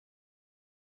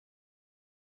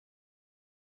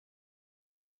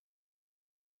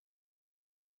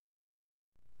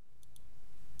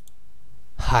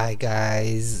Hi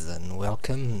guys, and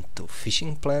welcome to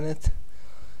Fishing Planet,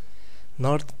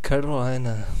 North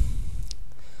Carolina.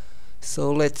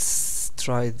 So let's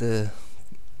try the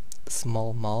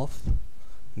smallmouth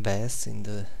bass in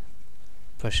the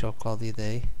partial cloudy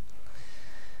day.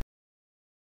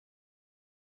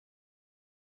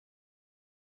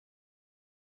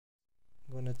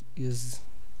 I'm gonna use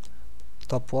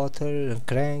topwater and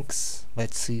cranks.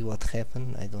 Let's see what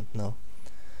happens. I don't know.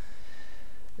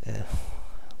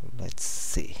 Let's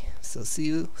see. So see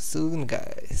you soon,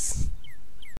 guys.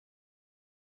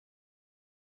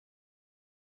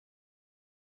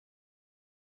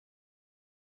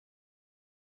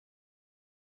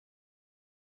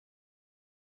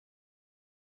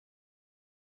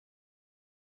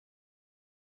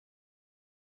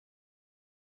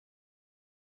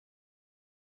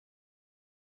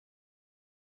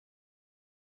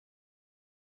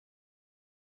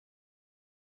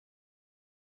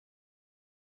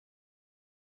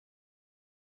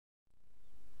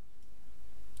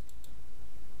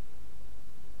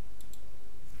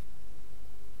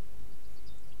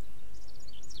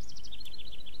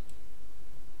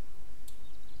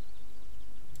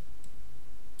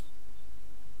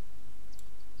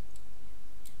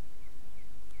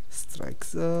 Strike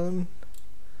zone.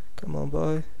 Come on,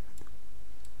 boy.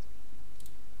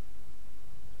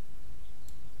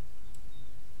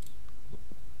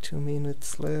 Two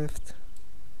minutes left.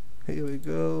 Here we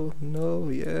go. No,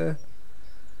 yeah.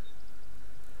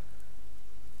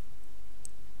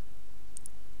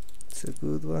 It's a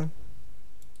good one.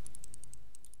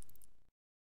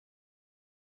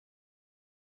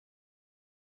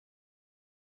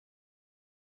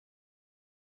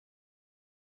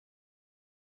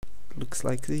 Looks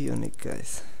like the Unique,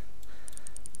 guys.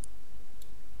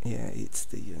 Yeah, it's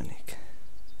the Unique.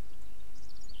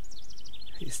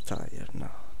 He's tired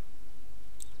now.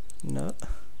 No.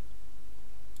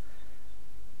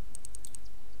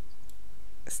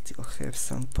 Still have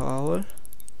some power.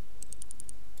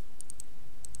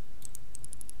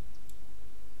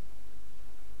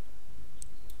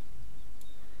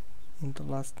 In the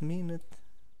last minute.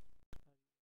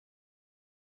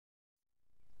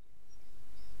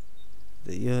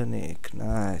 The Unique,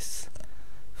 nice.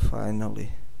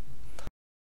 Finally.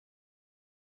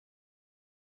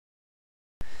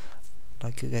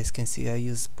 Like you guys can see, I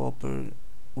use popper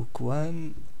hook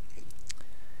 1,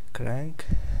 crank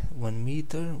 1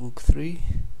 meter, hook 3,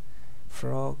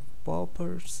 frog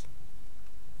poppers,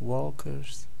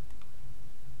 walkers,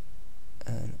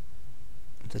 and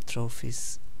the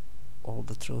trophies, all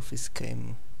the trophies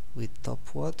came with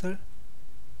topwater.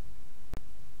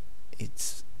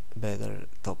 It's better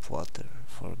topwater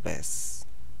for bass.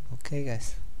 Okay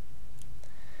guys,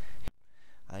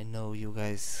 I know you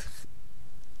guys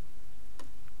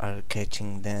are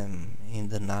catching them in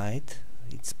the night.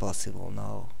 It's possible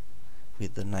now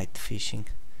with the night fishing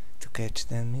to catch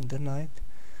them in the night,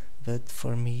 but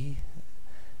for me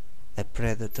a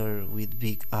predator with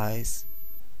big eyes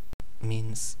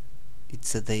means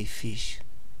it's a day fish,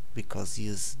 because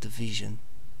use the vision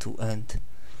to hunt.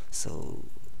 So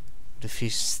the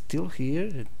fish still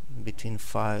here between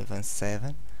 5 and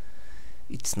 7.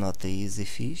 It's not an easy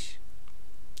fish,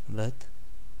 but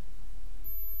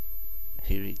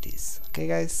here it is. Okay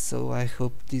guys, so I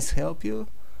hope this helped you.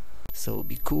 So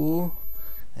be cool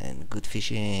and good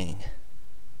fishing.